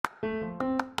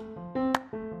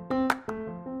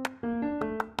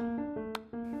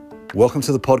Welcome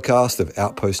to the podcast of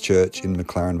Outpost Church in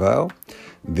McLaren Vale.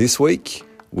 This week,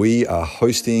 we are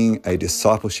hosting a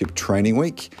discipleship training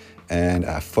week, and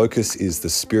our focus is the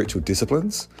spiritual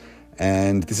disciplines.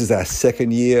 And this is our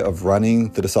second year of running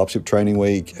the discipleship training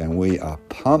week, and we are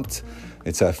pumped.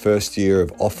 It's our first year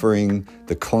of offering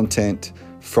the content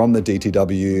from the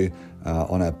DTW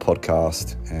on our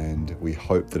podcast, and we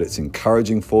hope that it's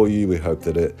encouraging for you. We hope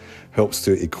that it helps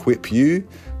to equip you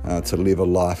to live a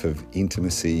life of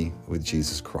intimacy with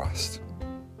Jesus Christ.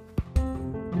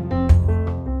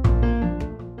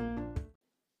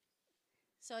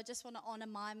 So I just want to honour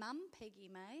my mum, Peggy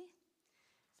May,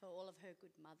 for all of her good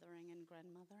mothering and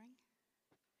grandmothering.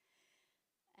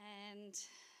 And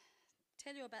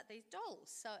tell you about these dolls.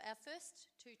 So our first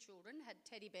two children had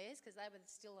teddy bears because they were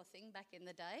still a thing back in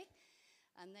the day.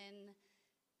 And then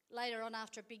later on,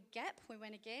 after a big gap, we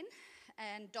went again,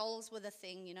 and dolls were the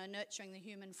thing. You know, nurturing the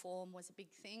human form was a big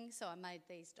thing, so I made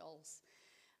these dolls.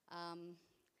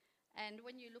 And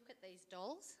when you look at these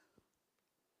dolls,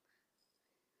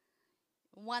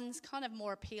 one's kind of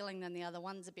more appealing than the other.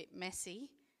 One's a bit messy,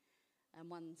 and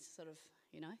one's sort of,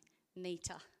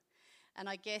 neater. And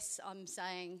I guess I'm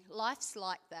saying life's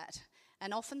like that,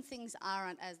 and often things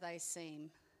aren't as they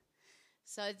seem.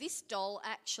 So this doll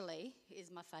actually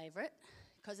is my favourite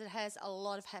because it has a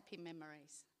lot of happy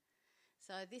memories.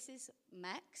 So this is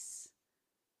Max's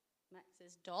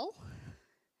doll.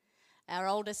 Our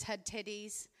oldest had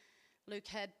teddies. Luke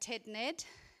had Ted Ned,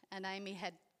 and Amy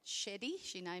had Sheddy.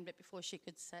 She named it before she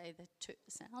could say the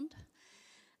sound.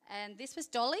 And this was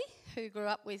Dolly, who grew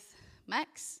up with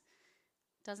Max.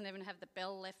 Doesn't even have the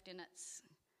bell left in its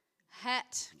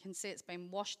hat. You can see it's been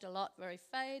washed a lot, very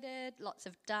faded, lots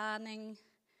of darning.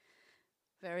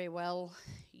 Very well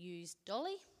used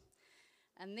dolly.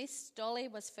 And this dolly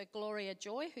was for Gloria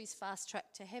Joy, who's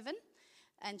fast-tracked to heaven.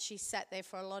 And she sat there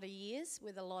for a lot of years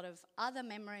with a lot of other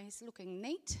memories, looking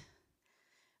neat,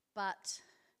 but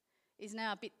is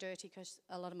now a bit dirty because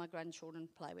a lot of my grandchildren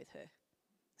play with her.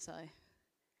 So,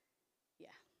 yeah.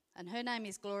 And her name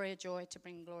is Gloria Joy, to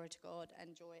bring glory to God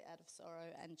and joy out of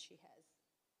sorrow, and she has.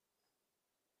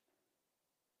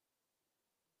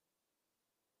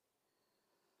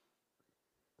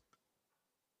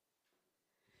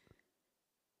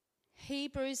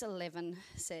 Hebrews 11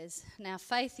 says, "Now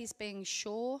faith is being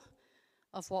sure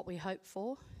of what we hope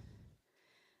for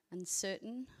and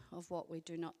certain of what we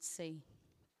do not see."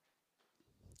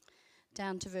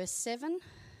 Down to verse 7,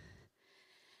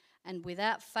 "And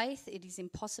without faith it is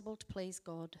impossible to please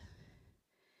God,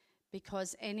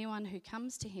 because anyone who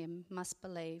comes to him must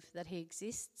believe that he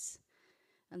exists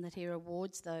and that he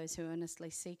rewards those who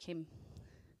earnestly seek him.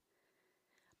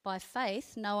 By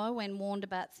faith, Noah, when warned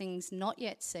about things not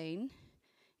yet seen,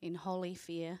 in holy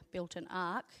fear, built an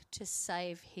ark to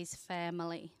save his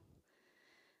family."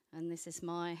 And this is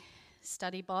my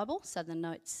study Bible, so the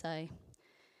notes say,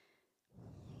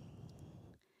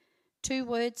 two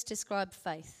words describe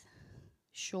faith: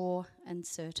 sure and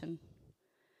certain.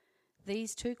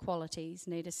 These two qualities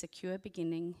need a secure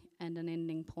beginning and an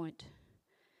ending point.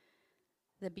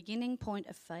 The beginning point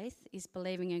of faith is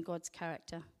believing in God's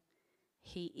character.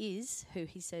 He is who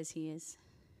he says he is.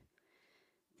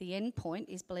 The end point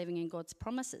is believing in God's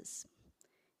promises.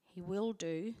 He will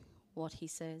do what he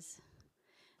says.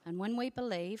 And when we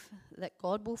believe that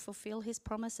God will fulfill his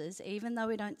promises, even though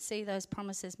we don't see those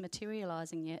promises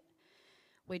materialising yet,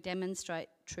 we demonstrate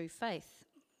true faith.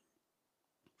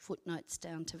 Footnotes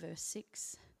down to verse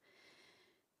 6.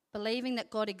 Believing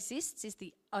that God exists is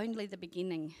only the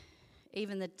beginning.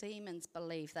 Even the demons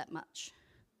believe that much.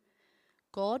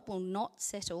 God will not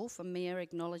settle for mere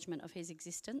acknowledgement of his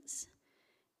existence.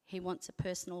 He wants a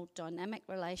personal, dynamic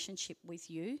relationship with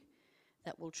you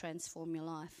that will transform your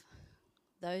life.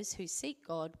 Those who seek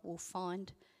God will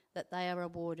find that they are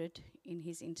rewarded in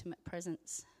his intimate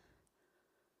presence.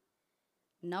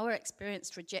 Noah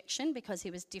experienced rejection because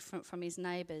he was different from his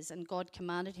neighbours, and God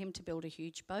commanded him to build a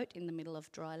huge boat in the middle of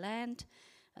dry land.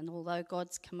 And although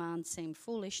God's command seemed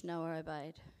foolish, Noah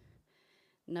obeyed.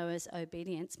 Noah's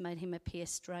obedience made him appear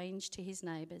strange to his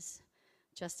neighbours,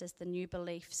 just as the new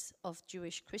beliefs of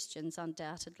Jewish Christians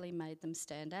undoubtedly made them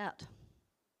stand out.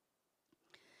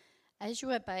 As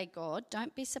you obey God,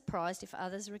 don't be surprised if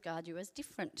others regard you as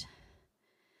different.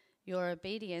 Your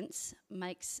obedience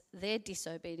makes their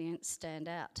disobedience stand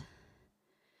out.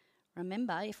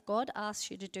 Remember, if God asks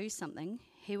you to do something,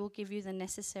 he will give you the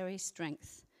necessary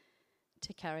strength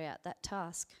to carry out that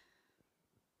task.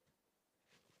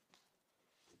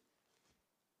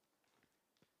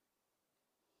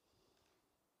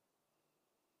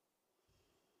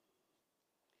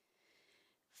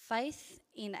 Faith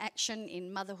in action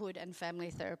in motherhood and family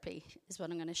therapy is what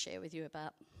I'm going to share with you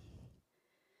about.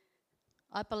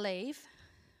 I believe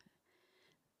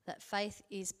that faith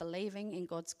is believing in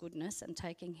God's goodness and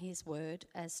taking his word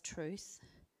as truth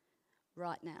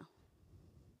right now.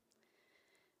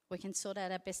 We can sort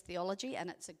out our best theology, and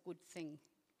it's a good thing.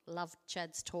 Love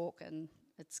Chad's talk, and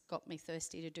it's got me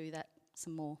thirsty to do that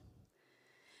some more.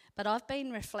 But I've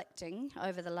been reflecting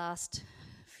over the last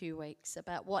few weeks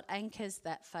about what anchors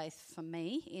that faith for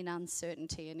me in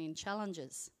uncertainty and in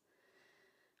challenges.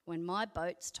 When my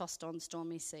boat's tossed on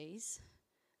stormy seas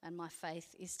and my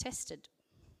faith is tested,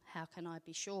 how can I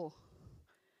be sure?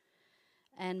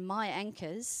 And my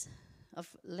anchors, I've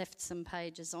left some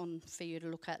pages on for you to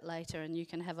look at later, and you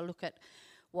can have a look at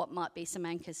what might be some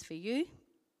anchors for you.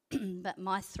 But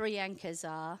my 3 anchors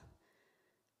are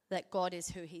that God is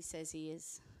who he says he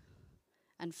is.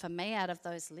 And for me, out of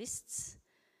those lists,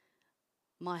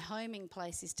 my homing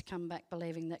place is to come back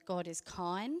believing that God is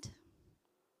kind.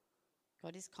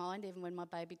 God is kind even when my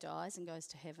baby dies and goes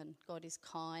to heaven. God is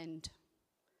kind.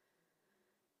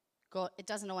 God, it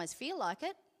doesn't always feel like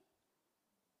it,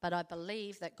 but I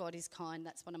believe that God is kind.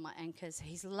 That's one of my anchors.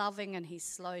 He's loving and he's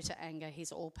slow to anger.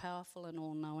 He's all-powerful and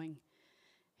all-knowing.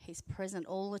 He's present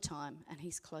all the time, and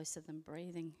he's closer than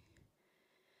breathing.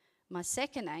 My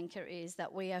second anchor is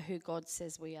that we are who God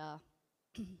says we are.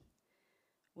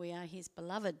 We are his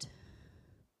beloved.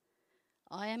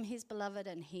 I am his beloved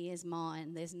and he is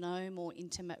mine. There's no more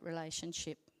intimate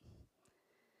relationship.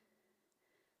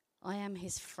 I am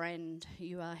his friend.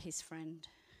 You are his friend.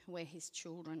 We're his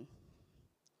children.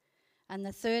 And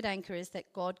the third anchor is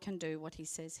that God can do what he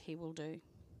says he will do.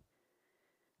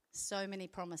 So many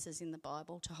promises in the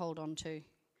Bible to hold on to.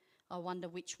 I wonder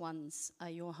which ones are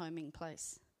your homing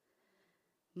place.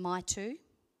 My 2,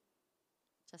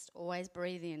 just always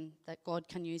breathe in that God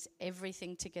can use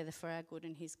everything together for our good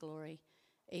and his glory,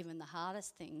 even the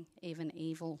hardest thing, even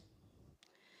evil.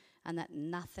 And that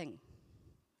nothing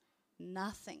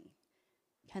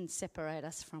can separate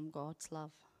us from God's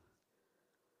love.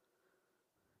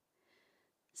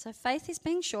 So faith is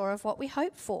being sure of what we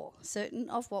hope for, certain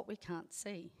of what we can't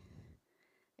see.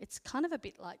 It's kind of a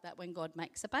bit like that when God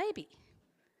makes a baby.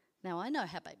 Now, I know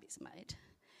how babies are made,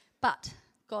 but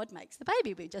God makes the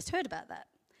baby. We just heard about that.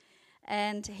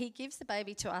 And he gives the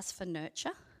baby to us for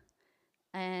nurture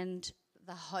and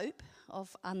the hope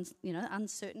of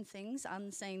uncertain things,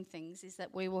 unseen things, is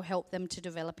that we will help them to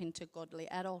develop into godly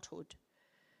adulthood.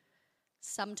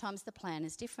 Sometimes the plan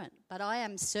is different, but I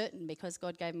am certain, because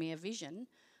God gave me a vision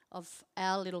of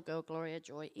our little girl Gloria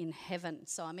Joy in heaven.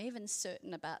 So I'm even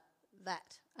certain about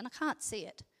that. And I can't see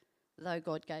it, though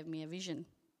God gave me a vision,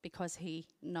 because he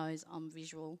knows I'm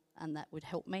visual and that would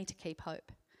help me to keep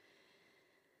hope.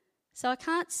 So I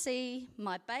can't see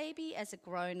my baby as a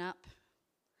grown-up,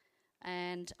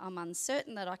 and I'm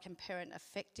uncertain that I can parent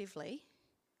effectively.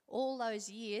 All those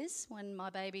years when my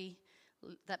baby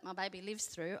lives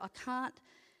through, I can't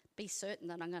be certain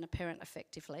that I'm going to parent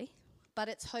effectively, but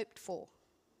it's hoped for.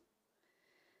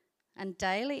 And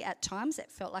daily, at times, it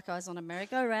felt like I was on a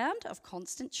merry-go-round of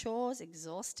constant chores,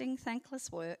 exhausting, thankless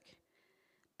work.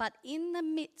 But in the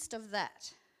midst of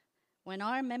that, when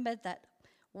I remembered that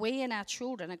we and our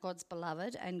children are God's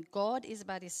beloved, and God is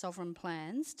about his sovereign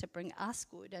plans to bring us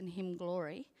good and him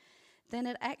glory, then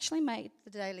it actually made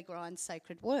the daily grind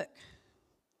sacred work.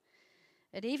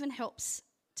 It even helps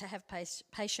to have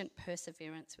patient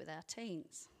perseverance with our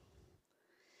teens.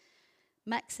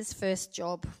 Max's first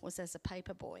job was as a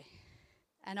paper boy.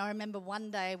 And I remember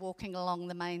one day walking along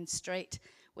the main street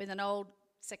with an old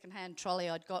second-hand trolley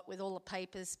I'd got with all the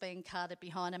papers being carted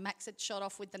behind, and Max had shot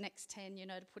off with the next 10,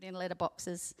 to put in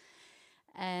letterboxes.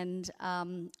 And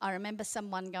I remember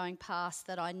someone going past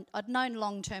that I'd known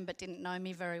long-term but didn't know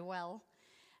me very well.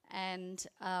 And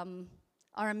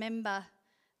I remember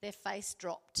their face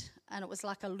dropped, and it was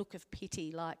like a look of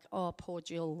pity, like, oh, poor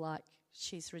Jill, like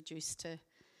she's reduced to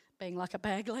being like a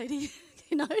bag lady,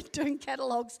 doing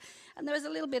catalogues. And there was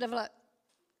a little bit of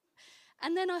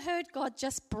and then I heard God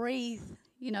just breathe,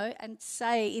 and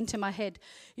say into my head,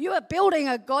 you are building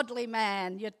a godly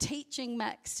man. You're teaching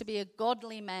Max to be a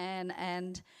godly man.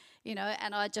 And,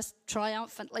 and I just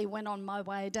triumphantly went on my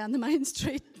way down the main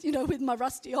street, with my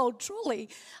rusty old trolley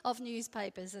of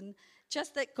newspapers. And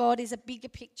just that God is a bigger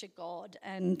picture God.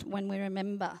 And when we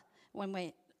remember, when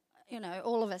we,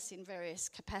 all of us in various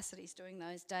capacities doing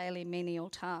those daily menial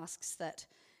tasks, that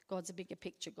God's a bigger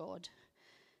picture God.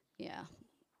 Yeah.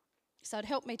 So it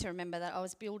helped me to remember that I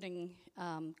was building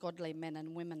godly men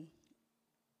and women.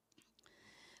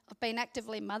 I've been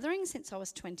actively mothering since I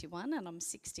was 21, and I'm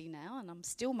 60 now, and I'm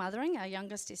still mothering. Our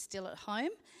youngest is still at home.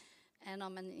 and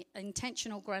I'm an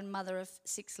intentional grandmother of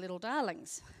 6 little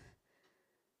darlings.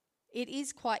 It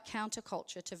is quite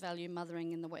counterculture to value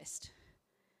mothering in the West.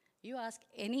 You ask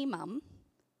any mum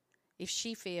if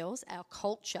she feels our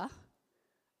culture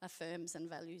affirms and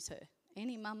values her.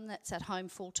 Any mum that's at home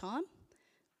full time,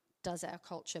 does our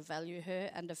culture value her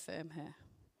and affirm her?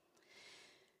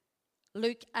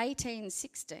 Luke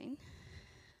 18:16,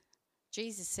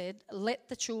 Jesus said, "Let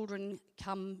the children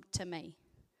come to me.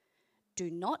 Do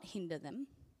not hinder them.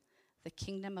 The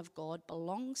kingdom of God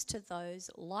belongs to those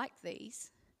like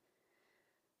these."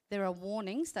 There are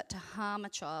warnings that to harm a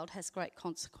child has great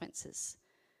consequences.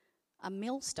 A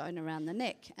millstone around the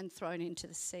neck and thrown into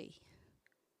the sea.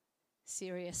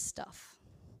 Serious stuff.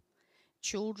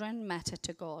 Children matter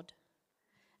to God,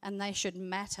 and they should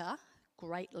matter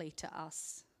greatly to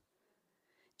us.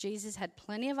 Jesus had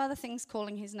plenty of other things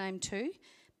calling his name too,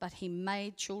 but he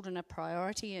made children a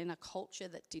priority in a culture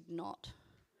that did not.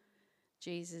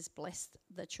 Jesus blessed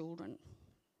the children.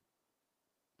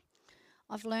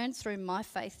 I've learned through my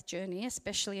faith journey,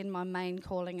 especially in my main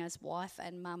calling as wife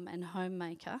and mum and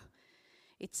homemaker,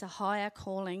 it's a higher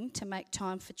calling to make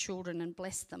time for children and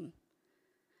bless them.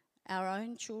 Our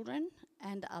own children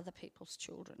and other people's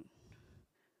children.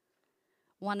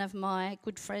 One of my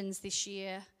good friends this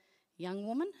year, young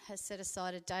woman, has set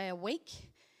aside a day a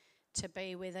week to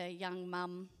be with a young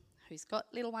mum who's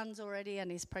got little ones already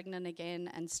and is pregnant again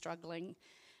and struggling.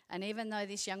 And even though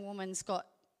this young woman's got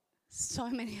so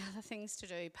many other things to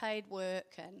do, paid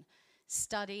work and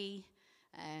study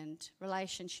and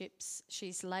relationships,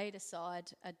 she's laid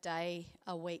aside a day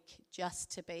a week just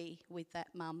to be with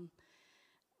that mum,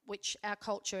 which our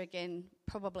culture, again,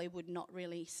 probably would not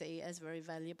really see as very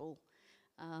valuable.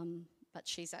 But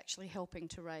she's actually helping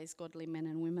to raise godly men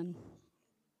and women.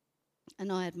 And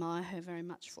I admire her very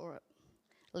much for it.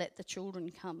 Let the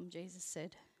children come, Jesus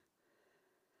said.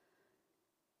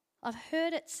 I've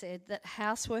heard it said that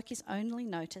housework is only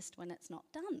noticed when it's not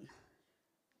done.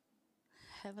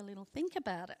 Have a little think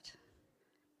about it.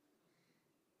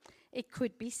 It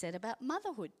could be said about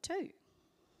motherhood too.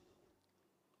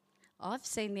 I've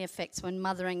seen the effects when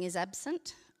mothering is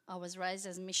absent. I was raised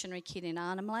as a missionary kid in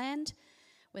Arnhem Land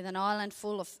with an island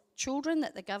full of children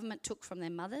that the government took from their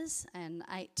mothers, and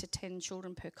 8 to 10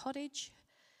 children per cottage.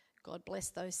 God bless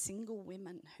those single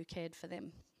women who cared for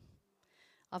them.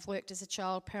 I've worked as a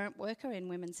child parent worker in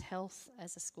women's health,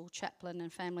 as a school chaplain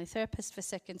and family therapist for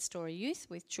Second Story Youth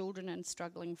with children and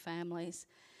struggling families.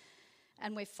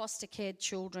 And we've foster cared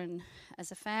children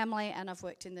as a family, and I've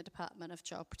worked in the Department of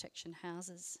Child Protection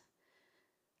Houses.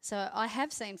 So I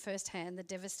have seen firsthand the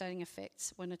devastating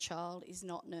effects when a child is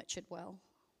not nurtured well.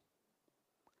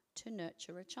 To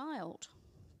nurture a child.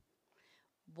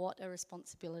 What a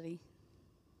responsibility.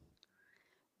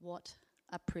 What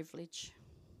a privilege.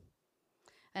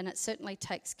 And it certainly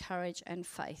takes courage and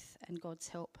faith and God's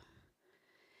help.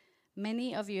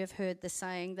 Many of you have heard the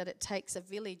saying that it takes a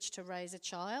village to raise a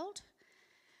child.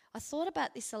 I thought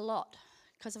about this a lot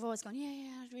because I've always gone,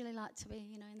 yeah, I'd really like to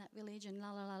be, in that village and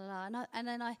la, la, la, la. And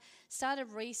then I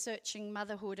started researching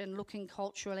motherhood and looking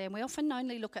culturally, and we often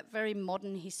only look at very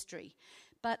modern history.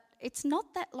 But it's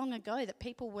not that long ago that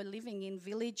people were living in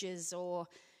villages or,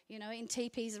 in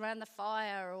teepees around the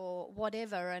fire or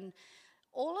whatever, and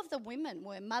all of the women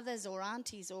were mothers or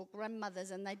aunties or grandmothers,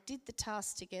 and they did the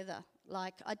task together.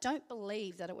 I don't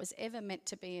believe that it was ever meant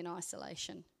to be in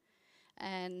isolation.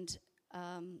 And,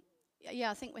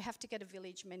 I think we have to get a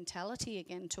village mentality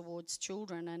again towards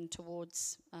children and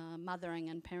towards mothering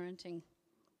and parenting.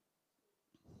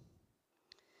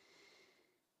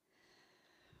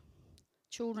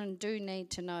 Children do need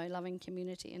to know loving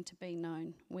community and to be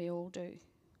known. We all do.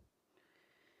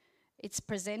 It's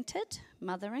presented,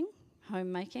 mothering,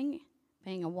 homemaking,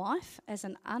 being a wife, as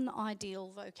an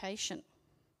unideal vocation.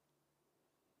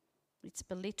 It's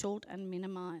belittled and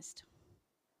minimised.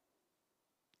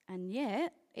 And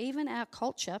yet, even our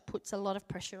culture puts a lot of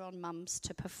pressure on mums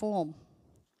to perform.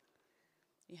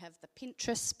 You have the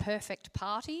Pinterest perfect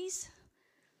parties,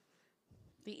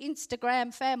 the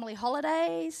Instagram family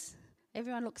holidays.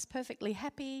 Everyone looks perfectly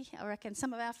happy. I reckon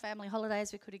some of our family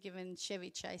holidays we could have given Chevy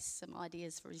Chase some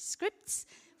ideas for his scripts,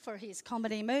 for his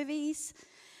comedy movies.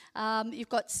 You've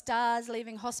got stars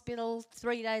leaving hospital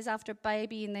 3 days after a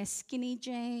baby in their skinny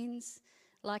jeans,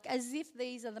 as if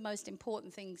these are the most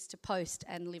important things to post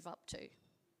and live up to.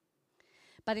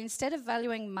 But instead of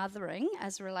valuing mothering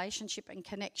as a relationship and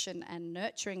connection and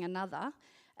nurturing another,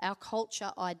 our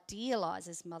culture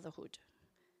idealises motherhood.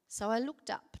 So I looked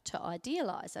up to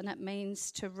idealise, and it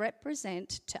means to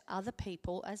represent to other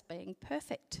people as being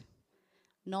perfect,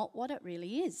 not what it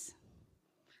really is.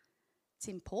 It's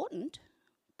important,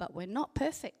 but we're not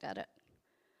perfect at it.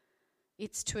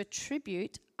 It's to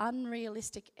attribute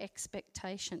unrealistic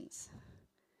expectations.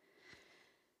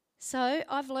 So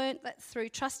I've learnt that through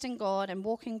trusting God and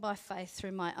walking by faith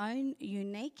through my own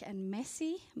unique and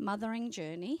messy mothering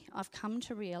journey, I've come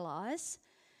to realise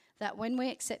that when we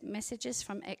accept messages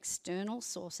from external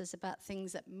sources about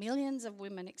things that millions of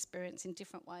women experience in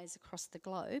different ways across the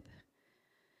globe,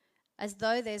 as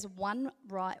though there's one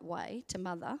right way to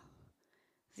mother,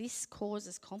 this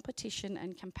causes competition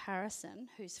and comparison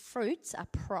whose fruits are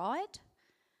pride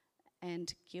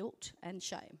and guilt and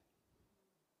shame.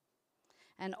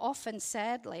 And often,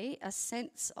 sadly, a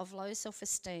sense of low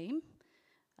self-esteem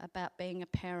about being a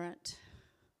parent.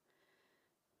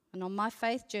 And on my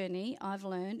faith journey, I've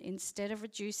learned instead of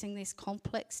reducing this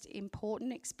complex,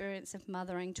 important experience of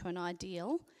mothering to an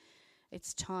ideal,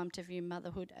 it's time to view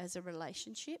motherhood as a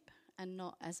relationship and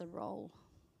not as a role.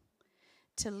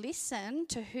 To listen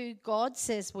to who God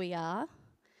says we are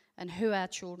and who our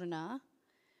children are,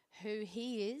 who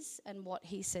He is and what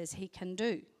He says He can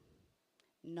do,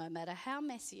 no matter how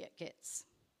messy it gets.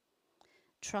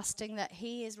 Trusting that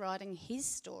He is writing His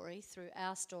story through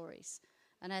our stories.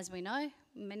 And as we know,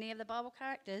 many of the Bible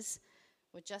characters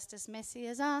were just as messy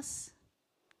as us.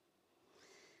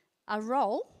 A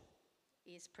role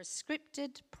is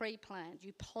prescripted, pre-planned.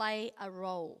 You play a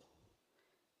role,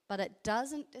 but it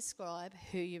doesn't describe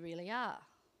who you really are.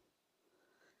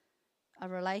 A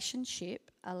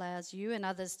relationship allows you and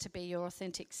others to be your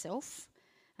authentic self,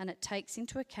 and it takes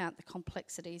into account the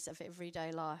complexities of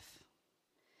everyday life.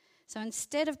 So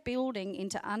instead of building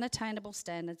into unattainable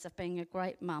standards of being a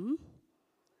great mum,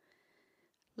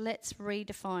 let's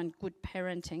redefine good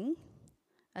parenting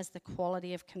as the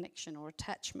quality of connection or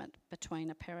attachment between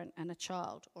a parent and a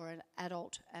child, or an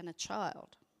adult and a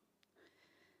child.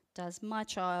 Does my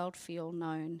child feel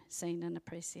known, seen and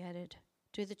appreciated?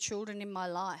 Do the children in my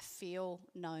life feel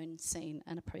known, seen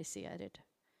and appreciated?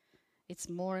 It's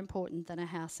more important than a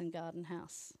house and garden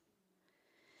house.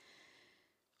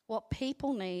 What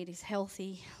people need is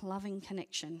healthy, loving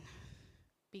connection.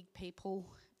 Big people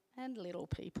and little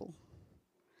people.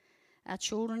 Our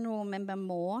children will remember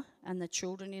more, and the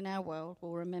children in our world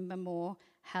will remember more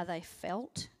how they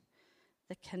felt,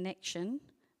 the connection,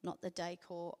 not the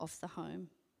decor of the home.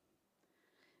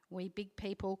 We big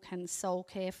people can soul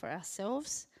care for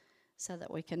ourselves so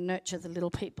that we can nurture the little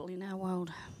people in our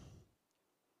world.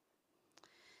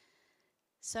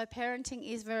 So parenting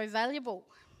is very valuable.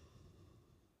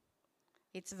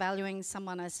 It's valuing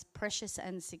someone as precious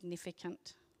and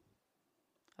significant.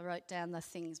 I wrote down the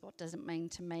things, what does it mean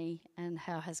to me, and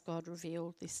how has God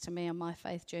revealed this to me on my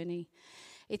faith journey.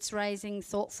 It's raising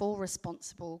thoughtful,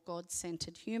 responsible,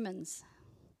 God-centred humans.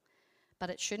 But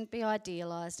it shouldn't be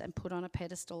idealised and put on a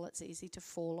pedestal that's easy to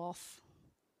fall off.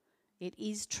 It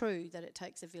is true that it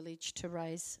takes a village to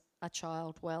raise a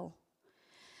child well.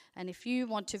 And if you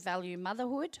want to value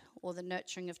motherhood or the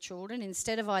nurturing of children,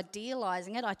 instead of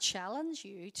idealising it, I challenge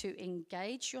you to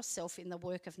engage yourself in the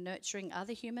work of nurturing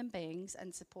other human beings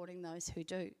and supporting those who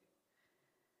do.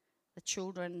 The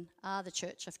children are the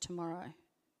church of tomorrow.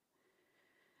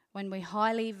 When we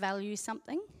highly value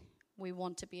something, we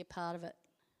want to be a part of it.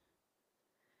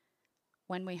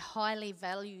 When we highly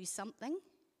value something,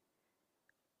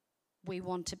 we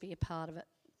want to be a part of it.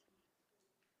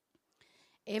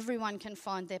 Everyone can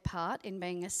find their part in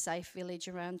being a safe village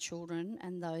around children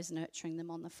and those nurturing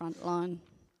them on the front line.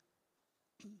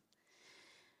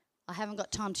 I haven't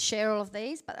got time to share all of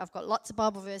these, but I've got lots of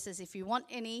Bible verses if you want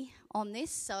any on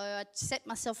this. So I set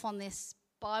myself on this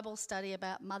Bible study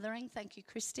about mothering. Thank you,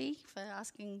 Christy, for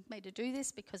asking me to do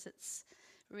this, because it's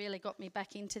really got me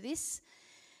back into this.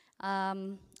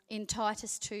 In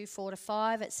Titus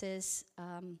 2:4-5, it says,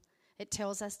 it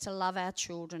tells us to love our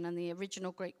children, and the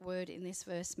original Greek word in this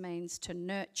verse means to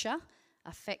nurture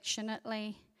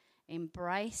affectionately,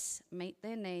 embrace, meet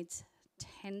their needs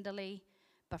tenderly,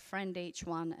 befriend each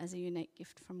one as a unique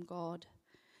gift from God.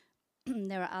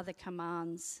 There are other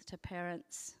commands to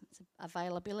parents. It's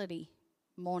availability,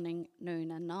 morning,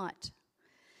 noon and night.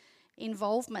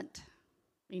 Involvement,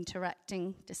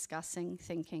 interacting, discussing,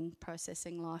 thinking,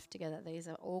 processing life together. These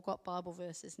are all got Bible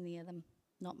verses near them,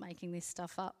 not making this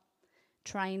stuff up.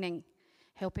 Training,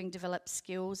 helping develop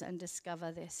skills and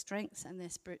discover their strengths and their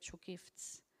spiritual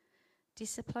gifts.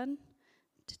 Discipline,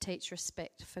 to teach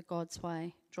respect for God's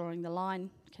way. Drawing the line,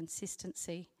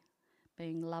 consistency,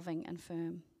 being loving and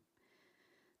firm.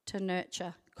 To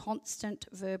nurture, constant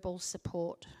verbal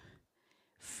support.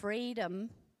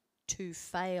 Freedom to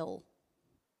fail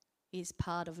is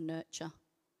part of nurture.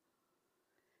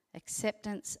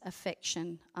 Acceptance,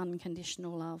 affection,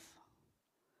 unconditional love.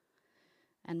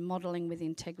 and modelling with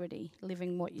integrity,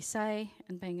 living what you say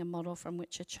and being a model from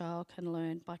which a child can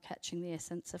learn by catching the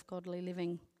essence of godly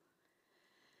living.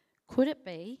 Could it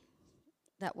be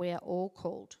that we are all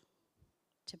called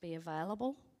to be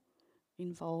available,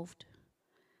 involved,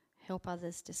 help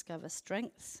others discover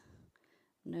strengths,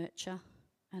 nurture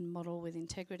and model with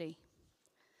integrity?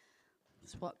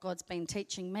 It's what God's been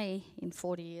teaching me in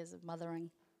 40 years of mothering.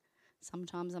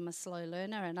 Sometimes I'm a slow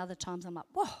learner and other times I'm like,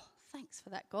 whoa, thanks for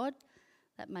that, God.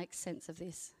 That makes sense of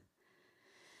this.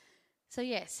 So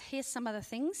yes, here's some of the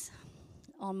things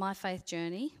on my faith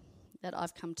journey that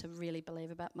I've come to really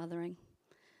believe about mothering.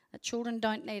 That children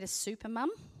don't need a super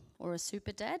mum or a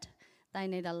super dad. They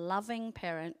need a loving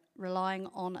parent relying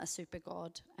on a super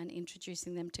God and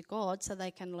introducing them to God so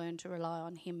they can learn to rely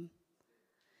on Him.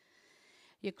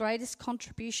 Your greatest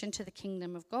contribution to the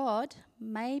kingdom of God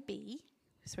may be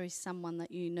through someone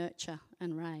that you nurture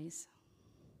and raise.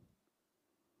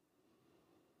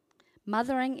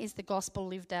 Mothering is the gospel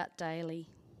lived out daily.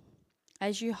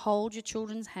 As you hold your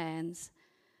children's hands,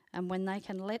 and when they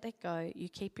can let it go, you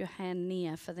keep your hand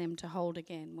near for them to hold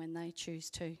again when they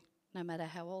choose to, no matter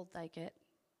how old they get.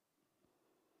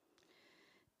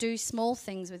 Do small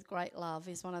things with great love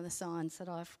is one of the signs that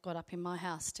I've got up in my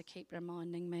house to keep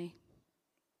reminding me.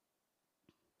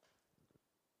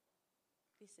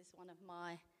 This is one of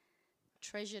my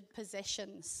treasured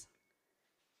possessions.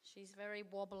 She's very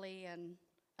wobbly and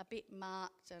a bit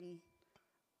marked and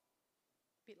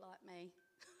a bit like me.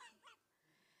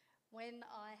 When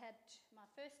I had my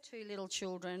first two little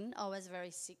children, I was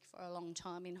very sick for a long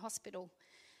time in hospital.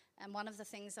 And one of the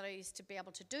things that I used to be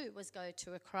able to do was go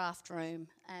to a craft room,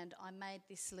 and I made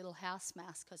this little house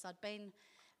mouse because I'd been,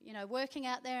 working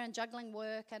out there and juggling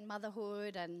work and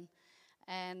motherhood,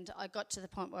 and I got to the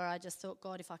point where I just thought,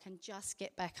 God, if I can just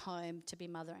get back home to be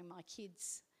mothering my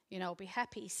kids, I'll be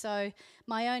happy. So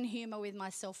my own humour with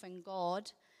myself and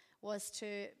God was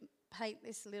to paint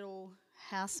this little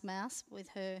house mouse with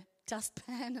her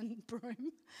dustpan and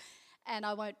broom. And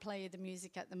I won't play you the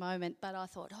music at the moment, but I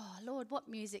thought, oh, Lord, what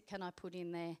music can I put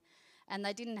in there? And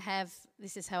they didn't have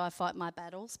This Is How I Fight My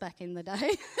Battles back in the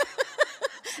day.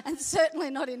 And certainly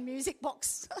not in music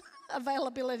box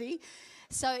availability.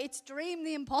 So it's Dream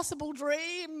the Impossible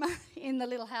Dream in the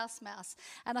little house mouse.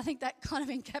 And I think that kind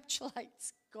of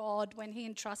encapsulates God when He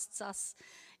entrusts us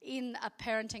in a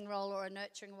parenting role or a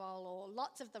nurturing role or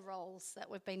lots of the roles that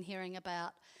we've been hearing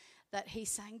about, that He's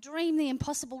saying, dream the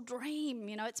impossible dream.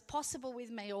 It's possible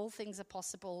with me. All things are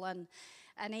possible. And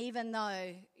even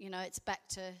though, it's back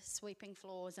to sweeping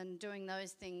floors and doing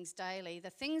those things daily, the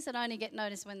things that only get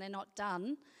noticed when they're not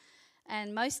done,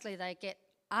 and mostly they get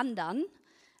undone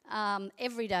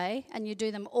every day, and you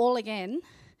do them all again.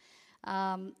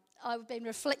 I've been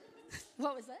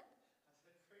What was that?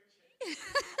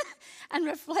 And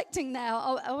reflecting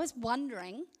now, I was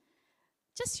wondering,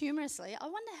 just humorously, I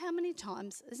wonder how many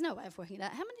times, there's no way of working it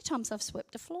out, how many times I've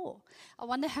swept a floor. I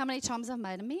wonder how many times I've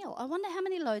made a meal. I wonder how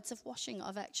many loads of washing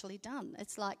I've actually done.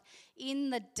 It's like in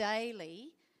the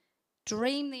daily,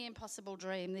 dream the impossible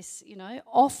dream,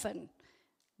 often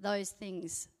those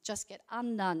things just get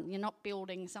undone. You're not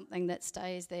building something that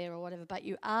stays there or whatever, but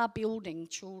you are building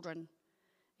children,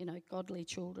 godly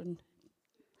children.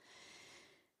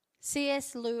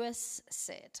 C.S. Lewis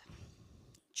said,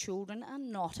 children are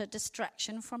not a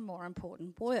distraction from more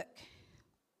important work.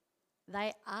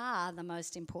 They are the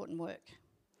most important work.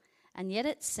 And yet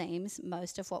it seems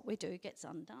most of what we do gets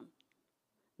undone.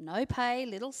 No pay,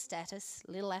 little status,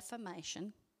 little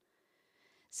affirmation.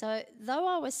 So though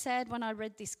I was sad when I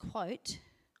read this quote,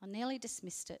 I nearly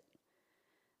dismissed it.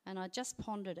 And I just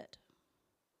pondered it.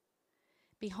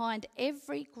 Behind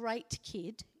every great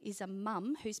kid is a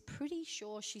mum who's pretty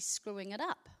sure she's screwing it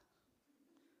up.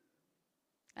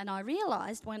 And I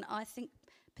realised when I think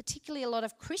particularly a lot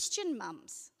of Christian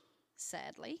mums,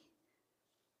 sadly,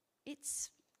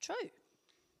 it's true.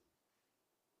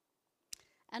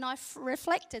 And I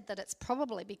reflected that it's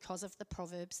probably because of the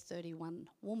Proverbs 31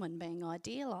 woman being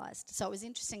idealised. So it was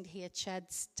interesting to hear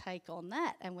Chad's take on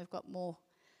that, and we've got more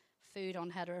food on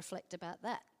how to reflect about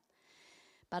that.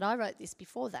 But I wrote this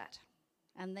before that,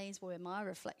 and these were my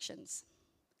reflections.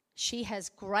 She has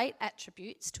great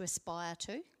attributes to aspire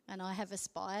to, and I have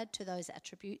aspired to those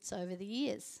attributes over the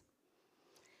years.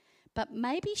 But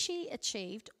maybe she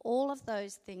achieved all of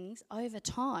those things over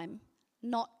time,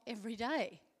 not every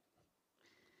day.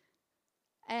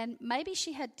 And maybe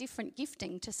she had different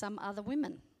gifting to some other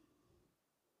women.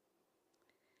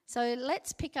 So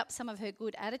let's pick up some of her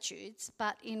good attitudes,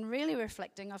 but in really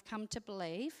reflecting, I've come to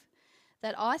believe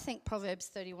that I think Proverbs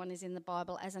 31 is in the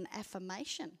Bible as an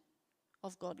affirmation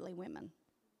of godly women.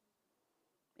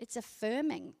 It's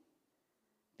affirming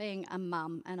being a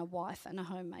mum and a wife and a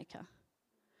homemaker.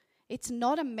 It's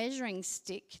not a measuring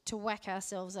stick to whack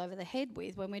ourselves over the head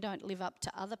with when we don't live up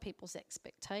to other people's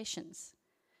expectations.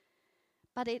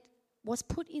 But it was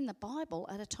put in the Bible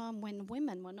at a time when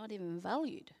women were not even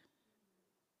valued.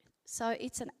 So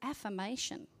it's an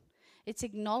affirmation. It's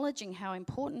acknowledging how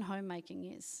important homemaking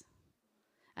is.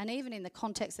 And even in the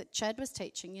context that Chad was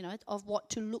teaching, you know, of what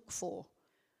to look for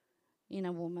in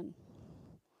a woman.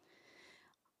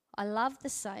 I love the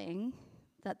saying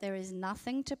that there is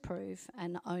nothing to prove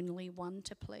and only one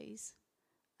to please,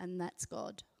 and that's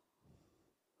God.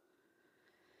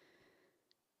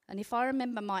 And if I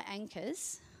remember my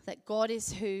anchors, that God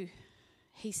is who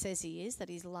he says he is, that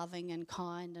he's loving and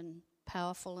kind and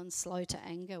powerful and slow to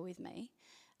anger with me,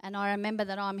 and I remember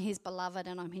that I'm his beloved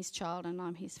and I'm his child and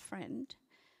I'm his friend,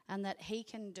 and that he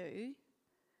can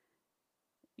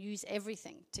use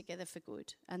everything together for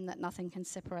good, and that nothing can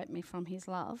separate me from his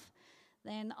love,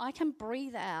 then I can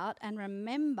breathe out and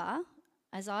remember,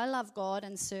 as I love God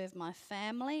and serve my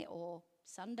family or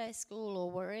Sunday school or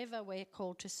wherever we're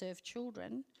called to serve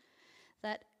children,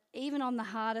 that even on the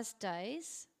hardest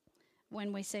days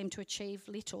when we seem to achieve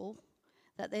little,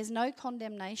 that there's no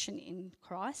condemnation in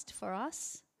Christ for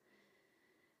us.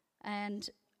 And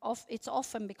it's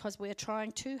often because we're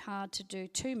trying too hard to do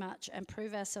too much and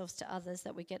prove ourselves to others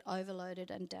that we get overloaded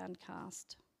and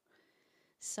downcast.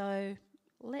 So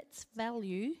let's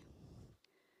value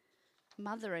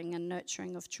mothering and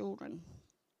nurturing of children.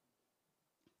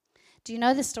 Do you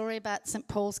know the story about St.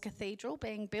 Paul's Cathedral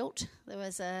being built?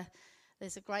 There's a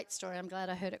great story, I'm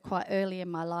glad I heard it quite early in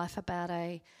my life, about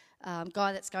a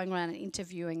guy that's going around and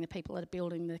interviewing the people that are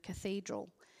building the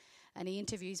cathedral. And he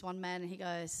interviews one man and he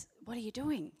goes, "What are you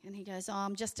doing?" And he goes, "Oh,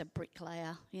 I'm just a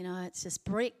bricklayer. You know, it's just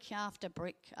brick after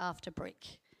brick after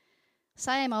brick.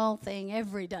 Same old thing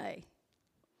every day."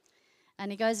 And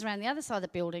he goes around the other side of the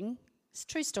building, it's a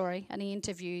true story, and he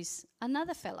interviews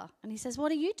another fella. And he says,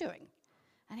 "What are you doing?"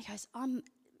 And he goes,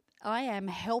 I am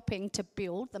helping to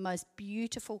build the most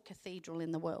beautiful cathedral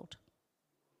in the world."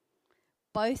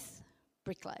 Both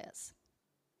bricklayers.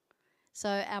 So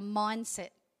our mindset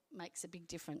makes a big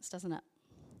difference, doesn't it?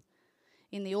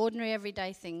 In the ordinary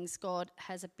everyday things, God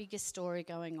has a bigger story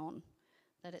going on,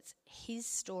 that it's his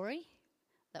story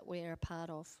that we're a part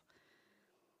of.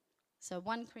 So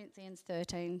 1 Corinthians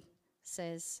 13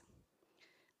 says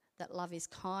that love is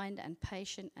kind and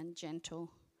patient and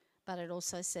gentle, but it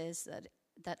also says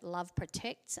that love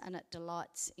protects and it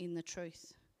delights in the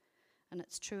truth. And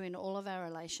it's true in all of our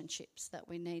relationships that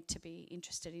we need to be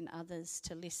interested in others,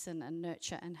 to listen and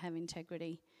nurture and have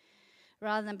integrity,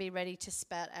 rather than be ready to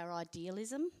spout our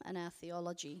idealism and our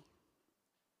theology.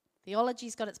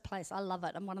 Theology's got its place. I love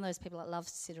it. I'm one of those people that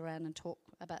loves to sit around and talk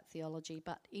about theology,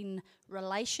 but in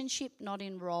relationship, not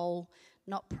in role,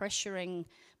 not pressuring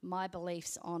my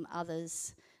beliefs on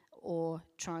others or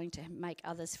trying to make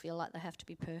others feel like they have to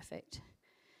be perfect.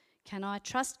 Can I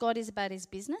trust God is about his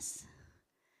business?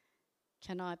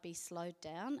 Can I be slowed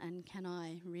down and can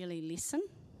I really listen?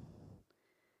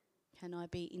 Can I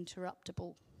be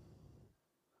interruptible?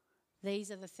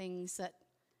 These are the things that,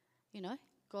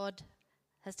 God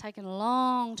has taken a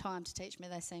long time to teach me.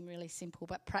 They seem really simple,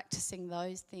 but practicing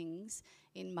those things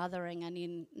in mothering and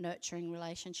in nurturing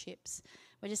relationships.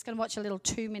 We're just going to watch a little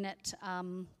 2-minute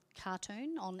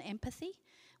cartoon on empathy,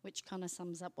 which kind of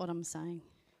sums up what I'm saying.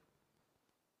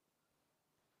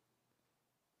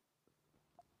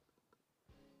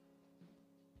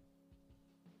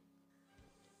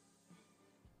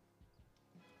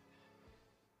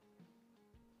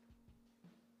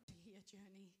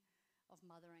 Journey of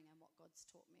mothering and what God's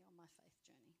taught me on my faith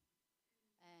journey.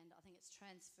 And I think it's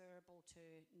transferable to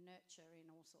nurture in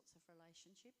all sorts of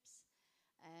relationships.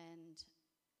 And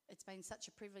it's been such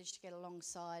a privilege to get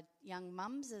alongside young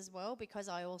mums as well, because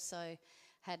I also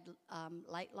had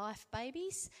late life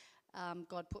babies.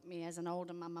 God put me as an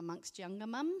older mum amongst younger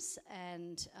mums,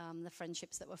 and the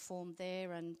friendships that were formed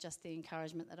there and just the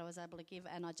encouragement that I was able to give.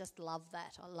 And I just love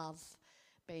that. I love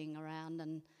being around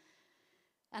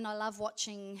and I love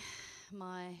watching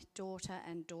my daughter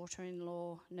and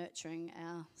daughter-in-law nurturing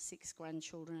our 6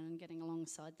 grandchildren and getting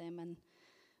alongside them and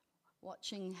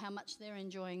watching how much they're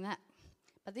enjoying that.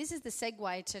 But this is the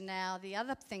segue to now the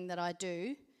other thing that I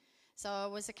do. So I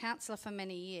was a counsellor for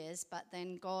many years, but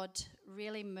then God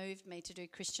really moved me to do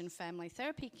Christian family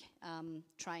therapy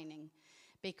training,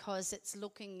 because it's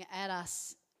looking at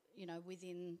us,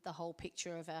 within the whole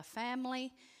picture of our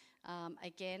family.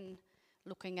 Again,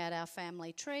 looking at our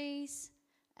family trees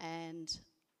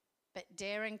but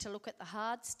daring to look at the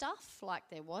hard stuff like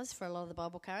there was for a lot of the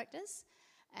Bible characters,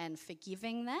 and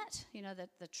forgiving that,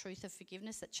 the truth of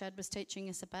forgiveness that Chad was teaching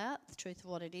us about, the truth of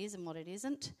what it is and what it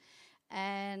isn't,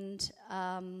 and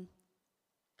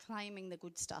claiming the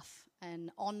good stuff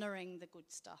and honouring the good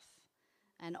stuff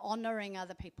and honouring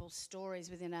other people's stories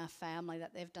within our family,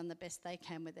 that they've done the best they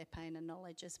can with their pain and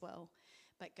knowledge as well.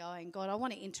 But going, God, I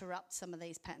want to interrupt some of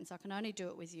these patterns. I can only do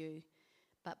it with you.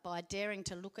 But by daring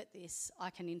to look at this,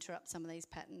 I can interrupt some of these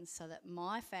patterns so that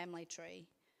my family tree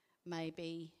may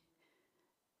be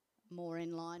more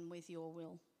in line with your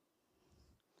will.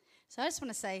 So I just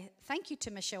want to say thank you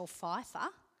to Michelle Pfeiffer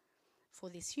for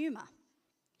this humour.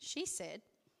 She said,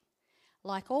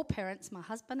 like all parents, my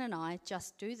husband and I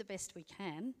just do the best we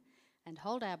can and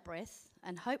hold our breath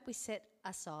and hope we set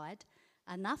aside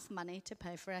enough money to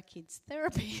pay for our kids'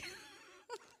 therapy.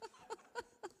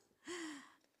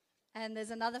 And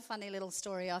there's another funny little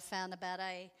story I found about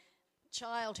a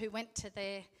child who went to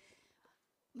their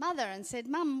mother and said,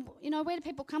 Mum, where do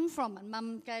people come from? And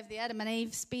Mum gave the Adam and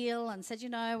Eve spiel and said,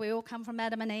 we all come from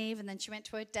Adam and Eve. And then she went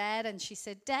to her dad and she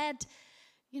said, Dad,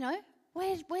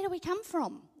 where do we come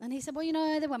from? And he said, well,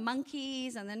 there were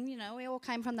monkeys and then, we all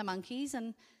came from the monkeys.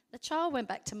 And the child went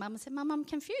back to Mum and said, Mum, I'm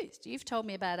confused. You've told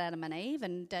me about Adam and Eve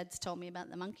and Dad's told me about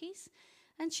the monkeys.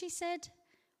 And she said,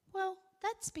 well,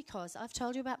 that's because I've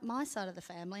told you about my side of the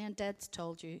family and Dad's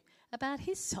told you about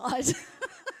his side.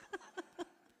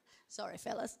 Sorry,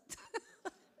 fellas.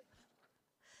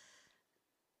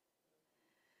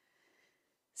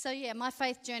 So, my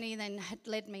faith journey then had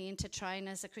led me into train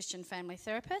as a Christian family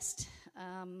therapist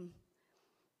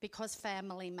because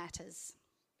family matters,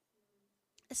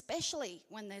 especially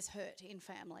when there's hurt in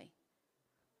family.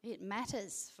 It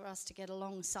matters for us to get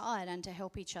alongside and to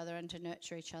help each other and to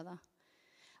nurture each other.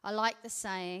 I like the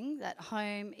saying that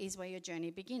home is where your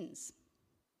journey begins.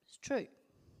 It's true.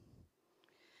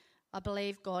 I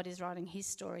believe God is writing his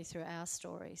story through our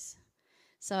stories.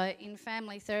 So in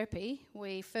family therapy,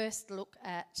 we first look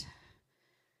at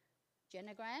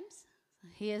genograms.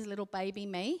 Here's little baby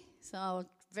me. So I'll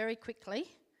very quickly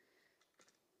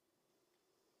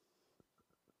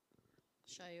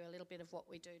show you a little bit of what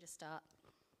we do to start.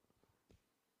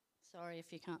 Sorry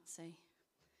if you can't see.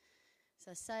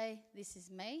 So say this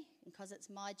is me, because it's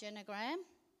my genogram,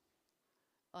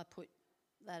 I put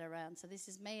that around. So this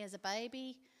is me as a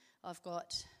baby. I've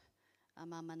got a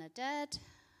mum and a dad.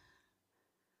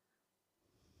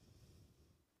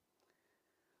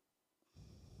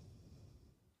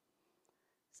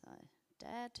 So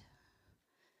dad,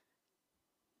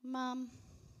 mum.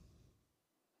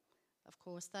 Of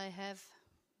course they have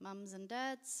mums and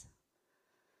dads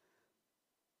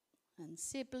and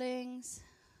siblings.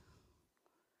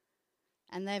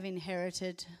 And they've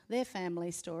inherited their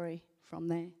family story from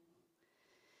there.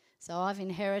 So I've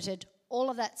inherited all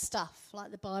of that stuff,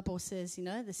 like the Bible says,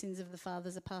 the sins of the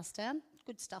fathers are passed down.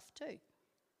 Good stuff too.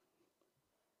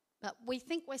 But we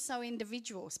think we're so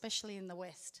individual, especially in the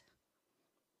West.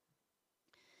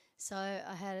 So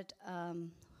I had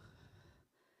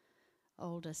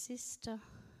older sister,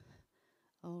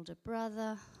 older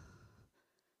brother,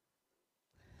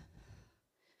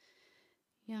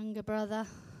 younger brother,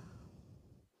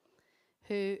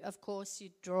 who, of course, you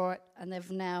draw it, and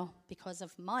they've now, because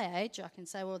of my age, I can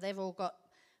say, well, they've all got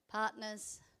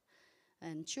partners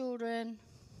and children,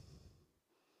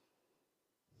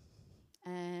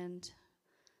 and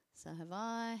so have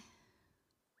I,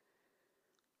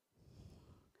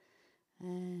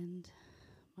 and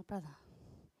my brother.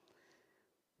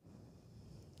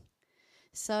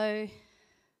 So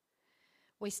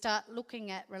we start looking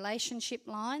at relationship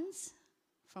lines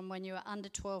from when you are under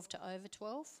 12 to over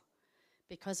 12,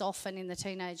 because often in the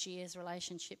teenage years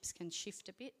relationships can shift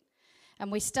a bit.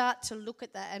 And we start to look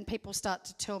at that, and people start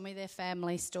to tell me their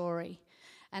family story.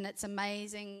 And it's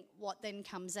amazing what then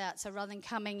comes out. So rather than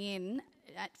coming in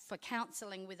for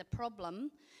counselling with a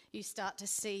problem, you start to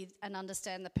see and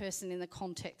understand the person in the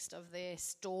context of their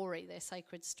story, their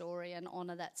sacred story, and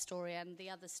honour that story, and the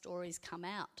other stories come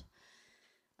out.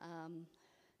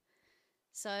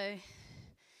 So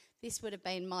this would have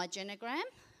been my genogram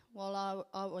while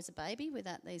I was a baby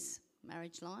without these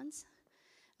marriage lines.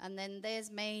 And then there's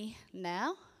me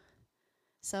now.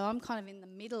 So I'm kind of in the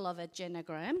middle of a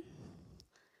genogram.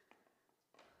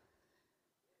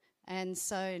 And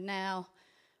so now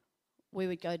we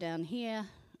would go down here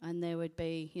and there would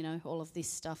be, all of this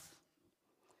stuff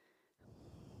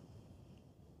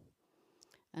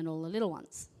and all the little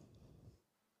ones.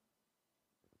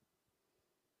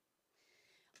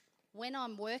 When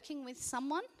I'm working with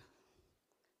someone,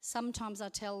 sometimes I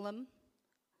tell them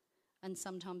and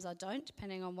sometimes I don't,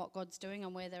 depending on what God's doing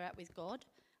and where they're at with God.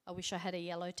 I wish I had a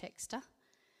yellow texter.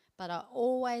 But I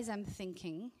always am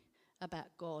thinking about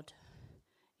God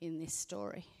in this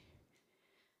story,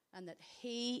 and that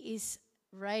he is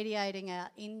radiating out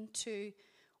into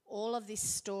all of this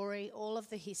story, all of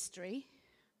the history,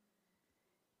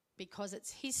 because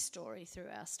it's his story through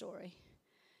our story.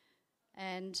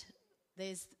 And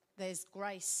there's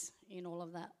grace in all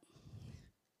of that.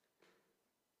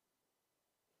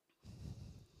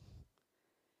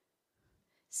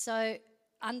 So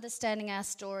understanding our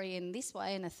story in this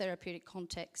way, in a therapeutic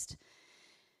context,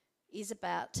 is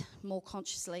about more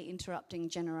consciously interrupting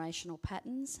generational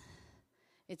patterns.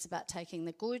 It's about taking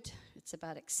the good. It's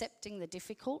about accepting the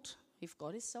difficult, if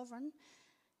God is sovereign.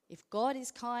 If God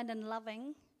is kind and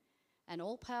loving and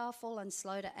all-powerful and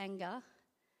slow to anger,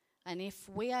 and if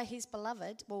we are his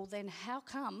beloved, well then how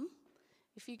come,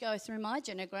 if you go through my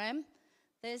genogram,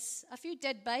 there's a few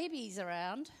dead babies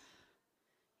around?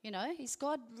 You know, is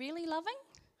God really loving?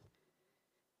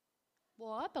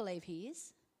 Well, I believe he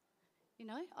is. You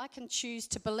know, I can choose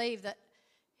to believe that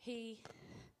he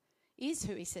is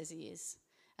who he says he is.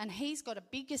 And he's got a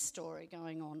bigger story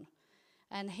going on.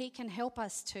 And he can help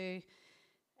us to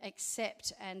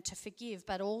accept and to forgive,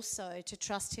 but also to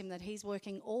trust him that he's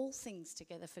working all things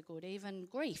together for good, even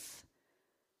grief.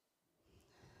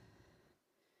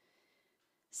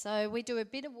 So we do a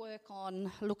bit of work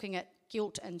on looking at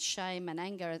guilt and shame and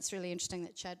anger. It's really interesting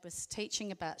that Chad was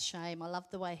teaching about shame. I love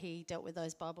the way he dealt with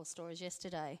those Bible stories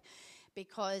yesterday,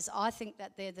 because I think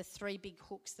that they're the three big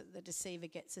hooks that the deceiver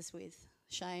gets us with: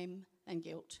 shame and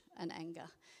guilt and anger.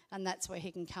 And that's where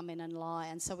he can come in and lie.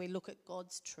 And so we look at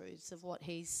God's truths of what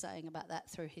he's saying about that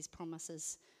through his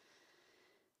promises.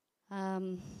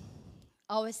 I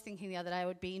was thinking the other day it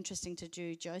would be interesting to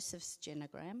do Joseph's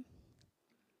genogram.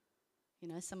 You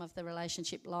know, some of the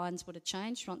relationship lines would have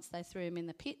changed once they threw him in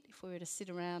the pit, if we were to sit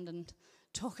around and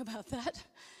talk about that.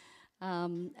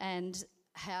 And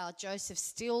how Joseph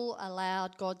still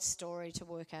allowed God's story to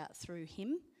work out through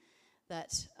him.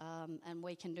 That, and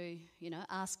we can do, you know,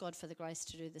 ask God for the grace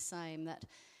to do the same. That,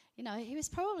 you know, he was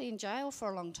probably in jail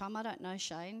for a long time. I don't know,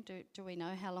 Shane. Do we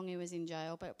know how long he was in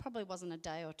jail? But it probably wasn't a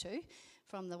day or two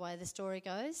from the way the story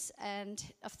goes. And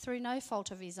through no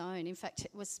fault of his own. In fact,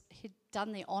 he'd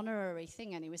done the honorary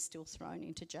thing and he was still thrown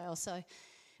into jail. So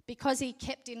because he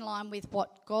kept in line with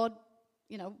what God,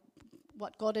 you know,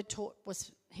 what God had taught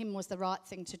was the right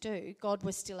thing to do, God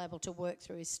was still able to work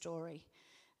through his story.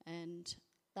 And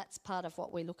that's part of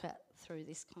what we look at through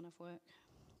this kind of work.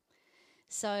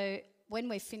 So when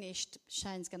we're finished,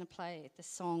 Shane's going to play the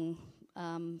song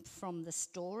from the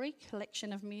Story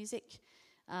collection of music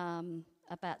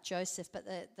about Joseph. But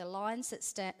the lines that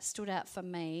stood out for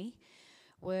me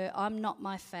were, "I'm not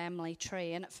my family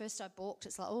tree." And at first I balked.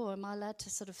 It's like, oh, am I allowed to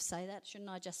sort of say that? Shouldn't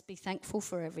I just be thankful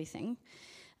for everything?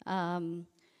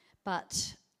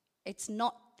 But it's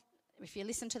not. If you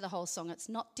listen to the whole song, it's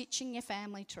not ditching your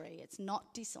family tree. It's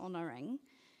not dishonouring.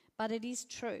 But it is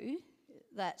true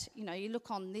that, you know, you look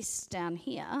on this down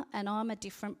here and I'm a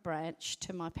different branch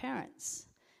to my parents.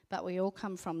 But we all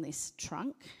come from this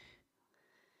trunk.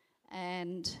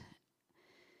 And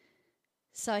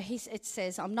so it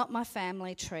says, "I'm not my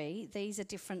family tree. These are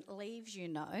different leaves, you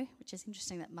know," which is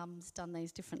interesting that Mum's done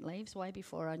these different leaves way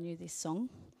before I knew this song.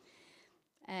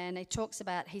 And it talks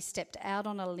about he stepped out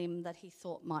on a limb that he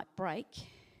thought might break,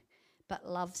 but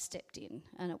love stepped in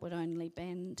and it would only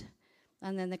bend.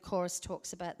 And then the chorus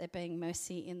talks about there being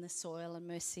mercy in the soil and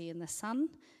mercy in the sun,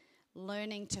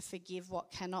 learning to forgive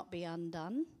what cannot be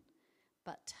undone,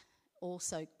 but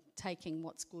also taking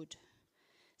what's good.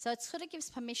 So it sort of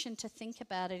gives permission to think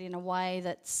about it in a way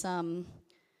that's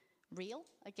real.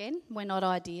 Again, we're not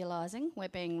idealising, we're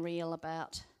being real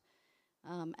about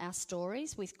our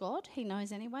stories with God. He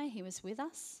knows anyway. He was with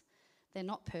us. They're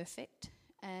not perfect,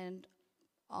 and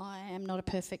I am not a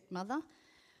perfect mother.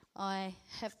 I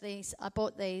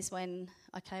bought these when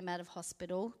I came out of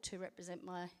hospital to represent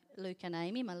my Luke and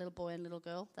Amy, my little boy and little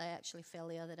girl. They actually fell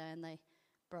the other day and they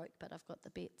broke, but I've got the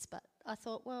bits. But I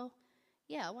thought, well,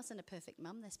 yeah, I wasn't a perfect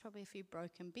mum. There's probably a few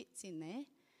broken bits in there.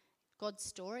 God's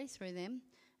story through them.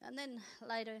 And then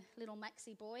later, little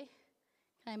Maxie boy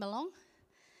came along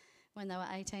when they were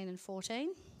 18 and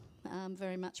 14,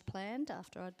 very much planned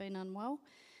after I'd been unwell.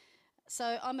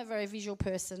 So I'm a very visual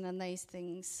person, and these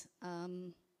things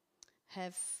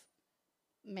have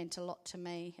meant a lot to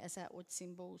me as outward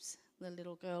symbols. The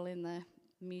little girl in the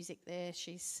music there,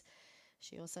 she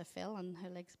also fell and her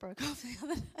legs broke off the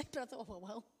other day, but I thought,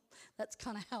 well, that's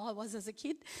kind of how I was as a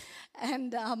kid.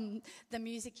 And the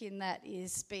music in that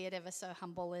is, "Be it ever so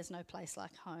humble, there's no place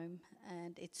like home."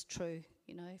 And it's true,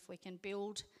 you know, if we can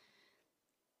build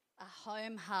a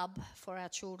home hub for our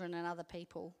children and other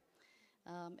people,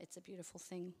 it's a beautiful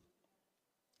thing.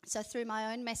 So through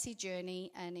my own messy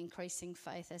journey and increasing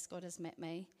faith as God has met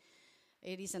me,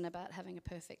 it isn't about having a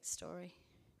perfect story.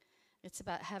 It's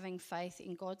about having faith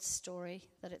in God's story,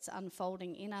 that it's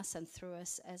unfolding in us and through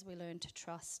us as we learn to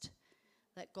trust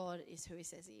that God is who he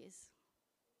says he is.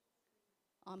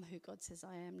 I'm who God says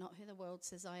I am, not who the world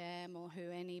says I am, or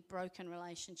who any broken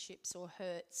relationships or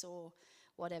hurts or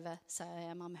whatever say I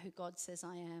am. I'm who God says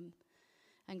I am.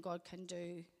 And God can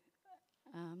do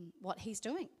what he's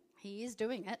doing. He is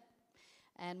doing it,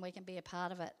 and we can be a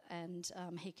part of it, and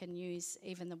he can use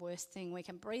even the worst thing. We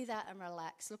can breathe out and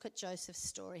relax. Look at Joseph's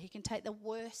story. He can take the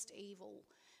worst evil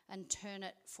and turn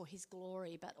it for his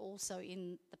glory, but also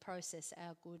in the process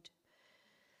our good.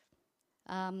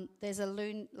 There's a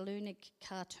Lunic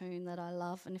cartoon that I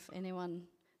love, and if anyone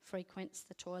frequents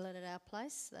the toilet at our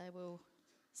place, they will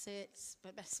see it's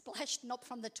splashed not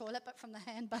from the toilet but from the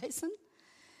hand basin.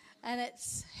 And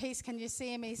can you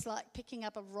see him? He's like picking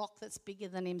up a rock that's bigger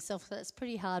than himself. So it's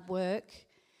pretty hard work,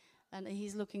 and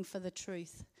he's looking for the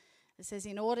truth. It says,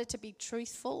 in order to be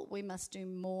truthful, we must do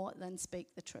more than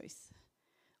speak the truth.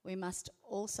 We must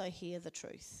also hear the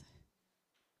truth.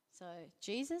 So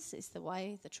Jesus is the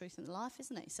way, the truth, and the life,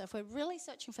 isn't he? So if we're really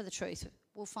searching for the truth,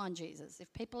 we'll find Jesus.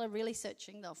 If people are really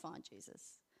searching, they'll find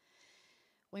Jesus.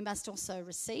 We must also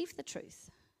receive the truth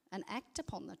and act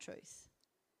upon the truth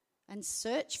and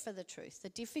search for the truth, the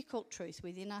difficult truth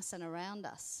within us and around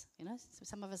us. You know, so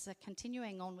some of us are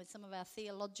continuing on with some of our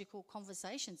theological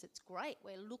conversations. It's great.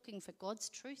 We're looking for God's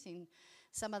truth in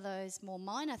some of those more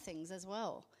minor things as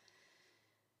well.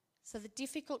 So the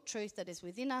difficult truth that is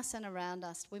within us and around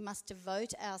us, we must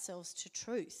devote ourselves to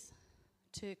truth,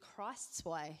 to Christ's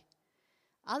way.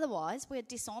 Otherwise, we're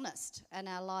dishonest and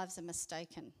our lives are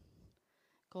mistaken.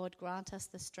 God grant us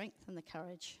the strength and the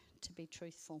courage to be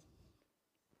truthful.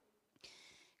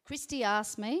 Christy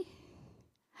asked me,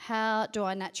 how do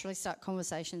I naturally start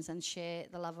conversations and share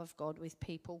the love of God with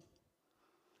people?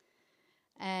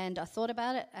 And I thought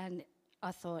about it, and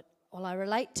I thought, well, I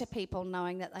relate to people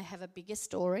knowing that they have a bigger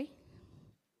story.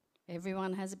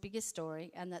 Everyone has a bigger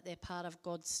story, and that they're part of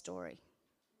God's story.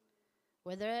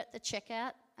 Whether at the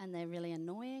checkout and they're really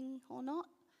annoying or not,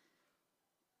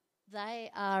 they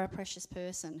are a precious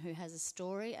person who has a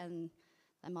story, and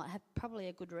they might have probably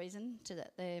a good reason to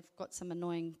that. They've got some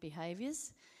annoying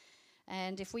behaviours.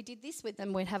 And if we did this with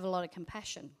them, we'd have a lot of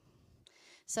compassion.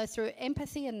 So through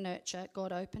empathy and nurture,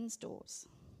 God opens doors.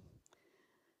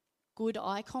 Good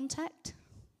eye contact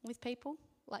with people.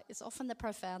 Like, it's often the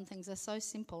profound things. They're so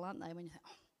simple, aren't they? When you think,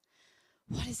 oh,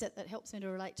 what is it that helps me to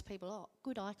relate to people? Oh,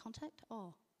 good eye contact.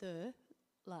 Oh,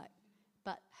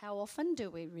 but how often do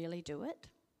we really do it?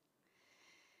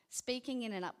 Speaking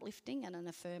in an uplifting and an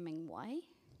affirming way.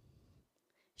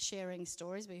 Sharing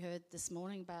stories. We heard this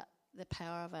morning about the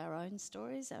power of our own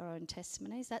stories, our own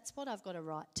testimonies. That's what I've got a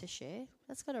right to share.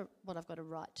 That's what I've got a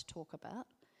right to talk about.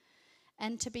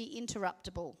 And to be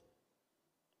interruptible.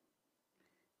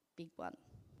 Big one.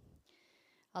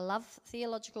 I love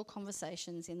theological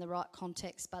conversations in the right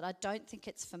context, but I don't think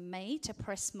it's for me to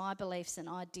press my beliefs and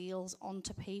ideals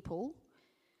onto people,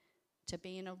 to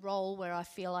be in a role where I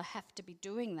feel I have to be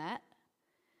doing that,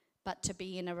 but to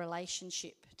be in a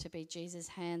relationship, to be Jesus'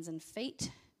 hands and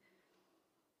feet,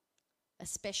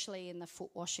 especially in the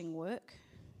foot washing work,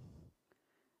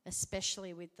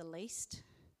 especially with the least.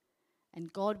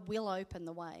 And God will open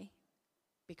the way,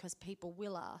 because people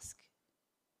will ask,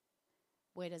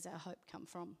 where does our hope come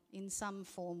from? In some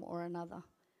form or another,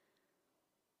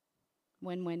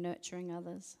 when we're nurturing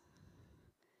others.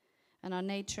 And I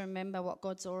need to remember what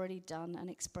God's already done and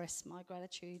express my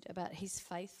gratitude about his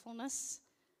faithfulness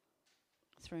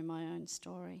through my own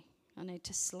story. I need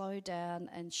to slow down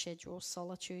and schedule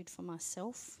solitude for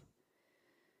myself.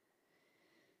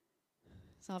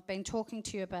 So I've been talking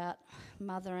to you about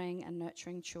mothering and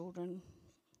nurturing children.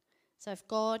 So if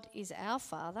God is our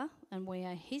Father and we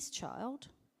are his child,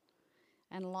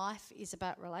 and life is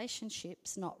about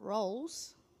relationships, not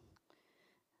roles,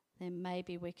 then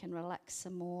maybe we can relax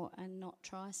some more and not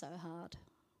try so hard.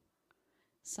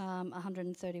 Psalm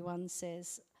 131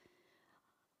 says,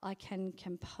 I can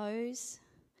compose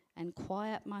and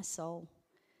quiet my soul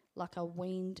like a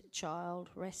weaned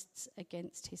child rests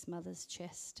against his mother's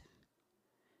chest.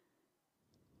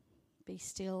 Be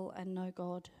still and know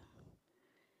God.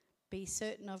 Be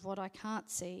certain of what I can't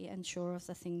see and sure of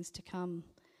the things to come.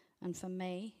 And for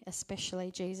me,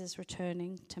 especially Jesus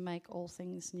returning to make all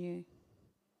things new.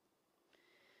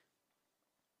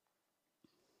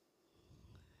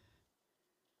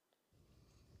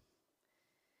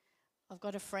 I've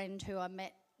got a friend who I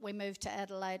met. We moved to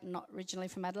Adelaide, not originally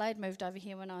from Adelaide, moved over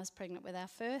here when I was pregnant with our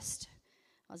first.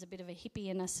 I was a bit of a hippie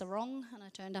in a sarong, and I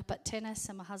turned up at tennis,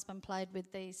 and my husband played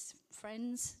with these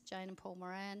friends, Jane and Paul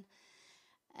Moran.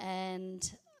 And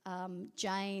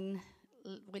Jane,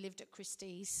 we lived at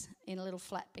Christie's in a little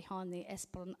flat behind the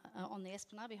on the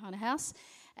Esplanade behind a house.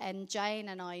 And Jane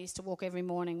and I used to walk every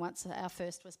morning once our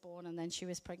first was born, and then she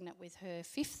was pregnant with her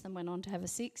fifth and went on to have a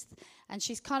sixth. And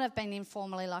she's kind of been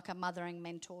informally like a mothering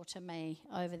mentor to me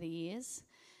over the years.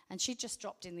 And she just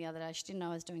dropped in the other day. She didn't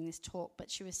know I was doing this talk, but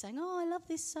she was saying, "Oh, I love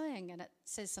this saying." And it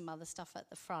says some other stuff at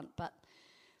the front, but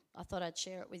I thought I'd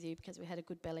share it with you because we had a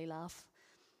good belly laugh.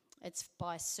 It's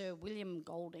by Sir William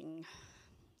Golding.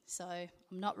 So I'm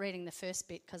not reading the first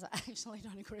bit because I actually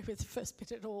don't agree with the first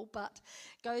bit at all, but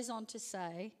goes on to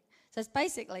say, so it's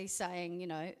basically saying, you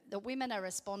know, the women are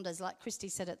responders, like Christy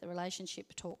said at the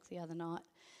relationship talk the other night,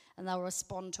 and they'll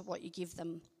respond to what you give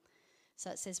them. So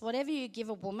it says, whatever you give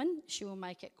a woman, she will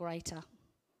make it greater.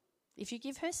 If you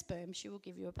give her sperm, she will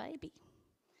give you a baby.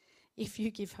 If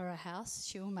you give her a house,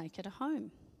 she will make it a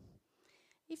home.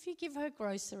 If you give her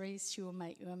groceries, she will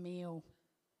make you a meal.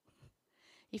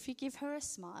 If you give her a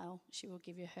smile, she will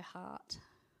give you her heart.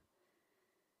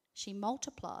 She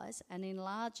multiplies and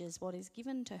enlarges what is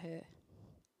given to her.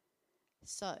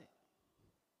 So,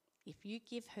 if you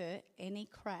give her any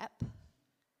crap,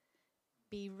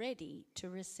 be ready to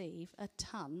receive a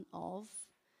ton of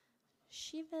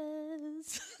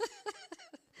shivers.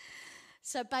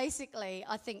 So basically,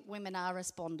 I think women are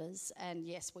responders, and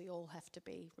yes, we all have to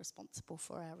be responsible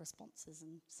for our responses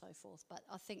and so forth. But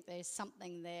I think there's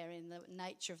something there in the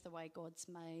nature of the way God's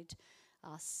made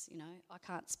us. You know, I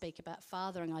can't speak about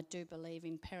fathering. I do believe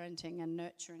in parenting and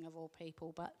nurturing of all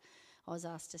people, but I was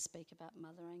asked to speak about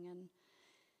mothering, and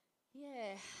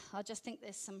yeah, I just think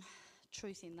there's some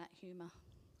truth in that humour.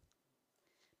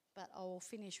 But I will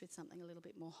finish with something a little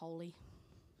bit more holy.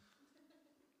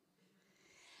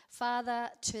 Father,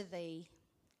 to thee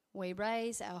we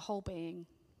raise our whole being,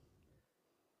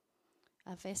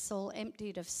 a vessel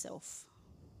emptied of self.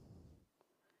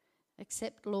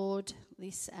 Accept, Lord,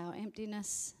 this our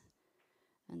emptiness,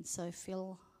 and so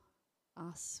fill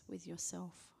us with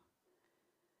yourself,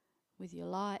 with your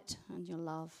light and your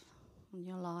love and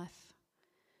your life,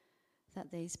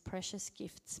 that these precious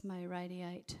gifts may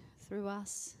radiate through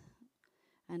us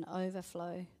and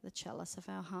overflow the chalice of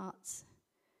our hearts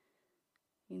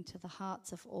into the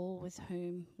hearts of all with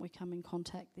whom we come in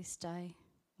contact this day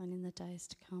and in the days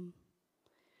to come,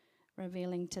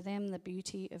 revealing to them the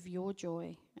beauty of your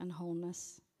joy and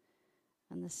wholeness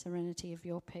and the serenity of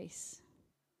your peace,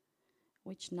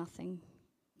 which nothing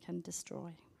can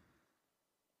destroy.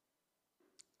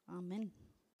 Amen.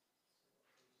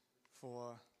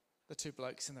 For the two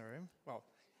blokes in the room, well,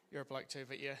 you're a bloke too,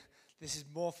 but yeah, this is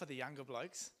more for the younger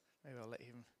blokes. Maybe I'll let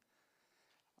him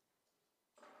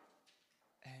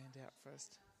hand out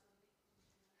first.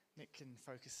 Nick can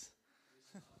focus.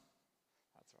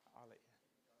 That's right, I'll let you.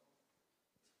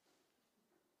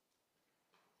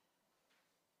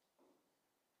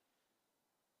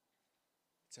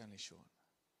 It's only short.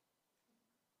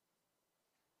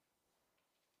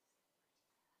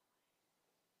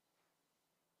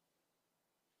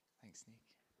 Thanks, Nick.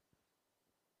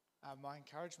 My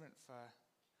encouragement for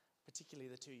particularly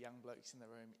the two young blokes in the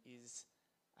room is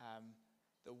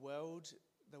the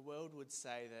world would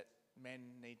say that men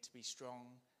need to be strong,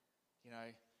 you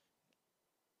know,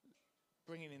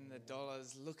 bringing in the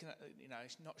dollars, looking at, you know,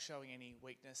 not showing any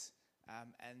weakness.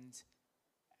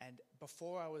 And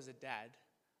before I was a dad,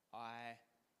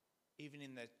 even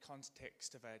in the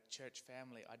context of a church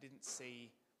family, I didn't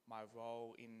see my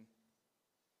role in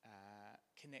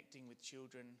connecting with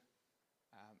children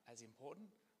as important.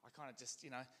 I kind of just, you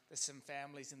know, there's some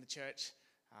families in the church,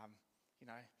 you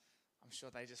know, I'm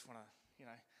sure they just want to, you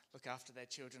know, look after their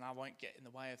children. I won't get in the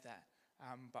way of that.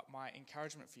 But my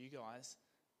encouragement for you guys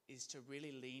is to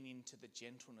really lean into the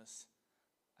gentleness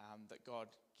that God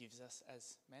gives us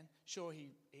as men. Sure,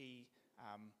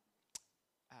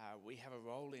 we have a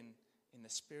role in the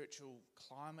spiritual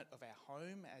climate of our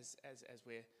home as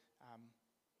we're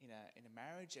in a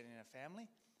marriage and in a family.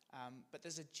 But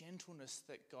there's a gentleness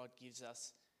that God gives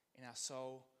us in our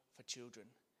soul for children.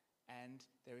 And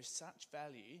there is such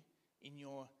value in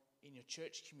your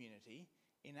church community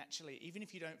in actually, even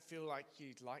if you don't feel like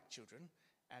you like children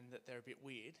and that they're a bit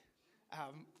weird,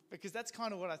 because that's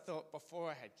kind of what I thought before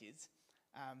I had kids,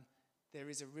 there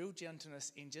is a real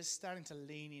gentleness in just starting to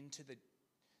lean into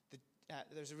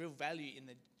there's a real value in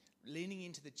the leaning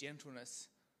into the gentleness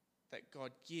that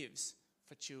God gives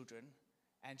for children,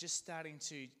 and just starting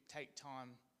to take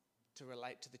time to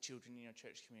relate to the children in your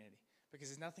church community. Because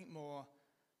there's nothing more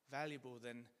valuable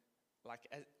than, like,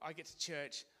 I get to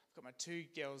church, I've got my two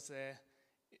girls there,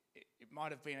 it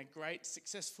might have been a great,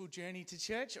 successful journey to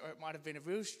church, or it might have been a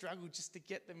real struggle just to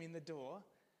get them in the door.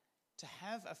 To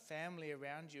have a family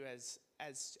around you as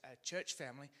a church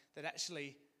family that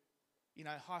actually,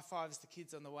 high fives the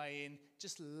kids on the way in,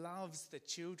 just loves the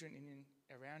children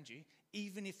around you,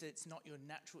 even if it's not your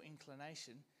natural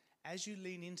inclination, as you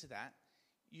lean into that,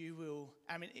 you will,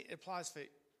 it applies for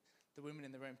the women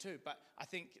in the room too, but I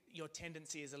think your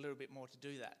tendency is a little bit more to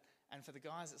do that. And for the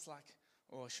guys, it's like,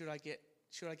 should I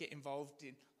get involved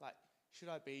in, should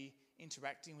I be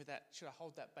interacting with that? Should I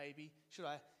hold that baby? Should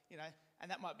I, and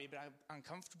that might be a bit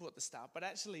uncomfortable at the start, but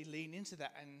actually lean into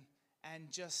that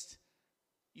and just,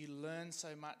 you learn so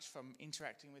much from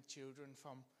interacting with children,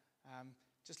 from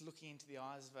just looking into the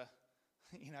eyes of a,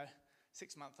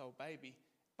 6-month-old baby.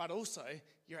 But also,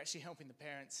 you're actually helping the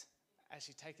parents,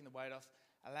 actually taking the weight off,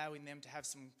 allowing them to have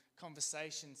some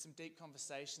conversations, some deep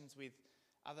conversations with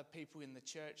other people in the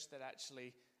church that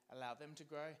actually allow them to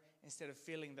grow, instead of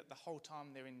feeling that the whole time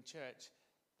they're in church,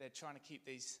 they're trying to keep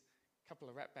these couple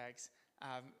of rat bags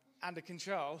under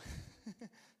control.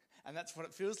 And that's what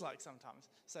it feels like sometimes.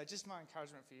 So just my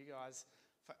encouragement for you guys,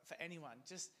 for anyone,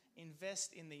 just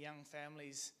invest in the young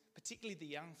families, particularly the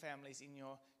young families in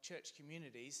your church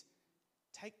communities.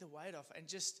 Take the weight off and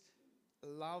just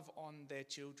love on their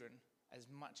children as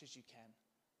much as you can,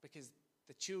 because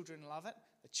the children love it.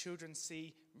 The children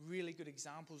see really good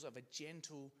examples of a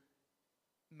gentle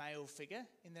male figure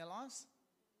in their lives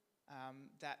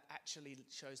that actually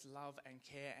shows love and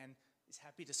care and is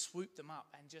happy to swoop them up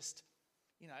and just,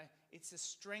 it's a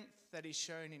strength that is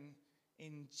shown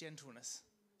in gentleness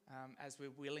as we're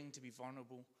willing to be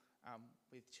vulnerable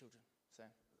with children. So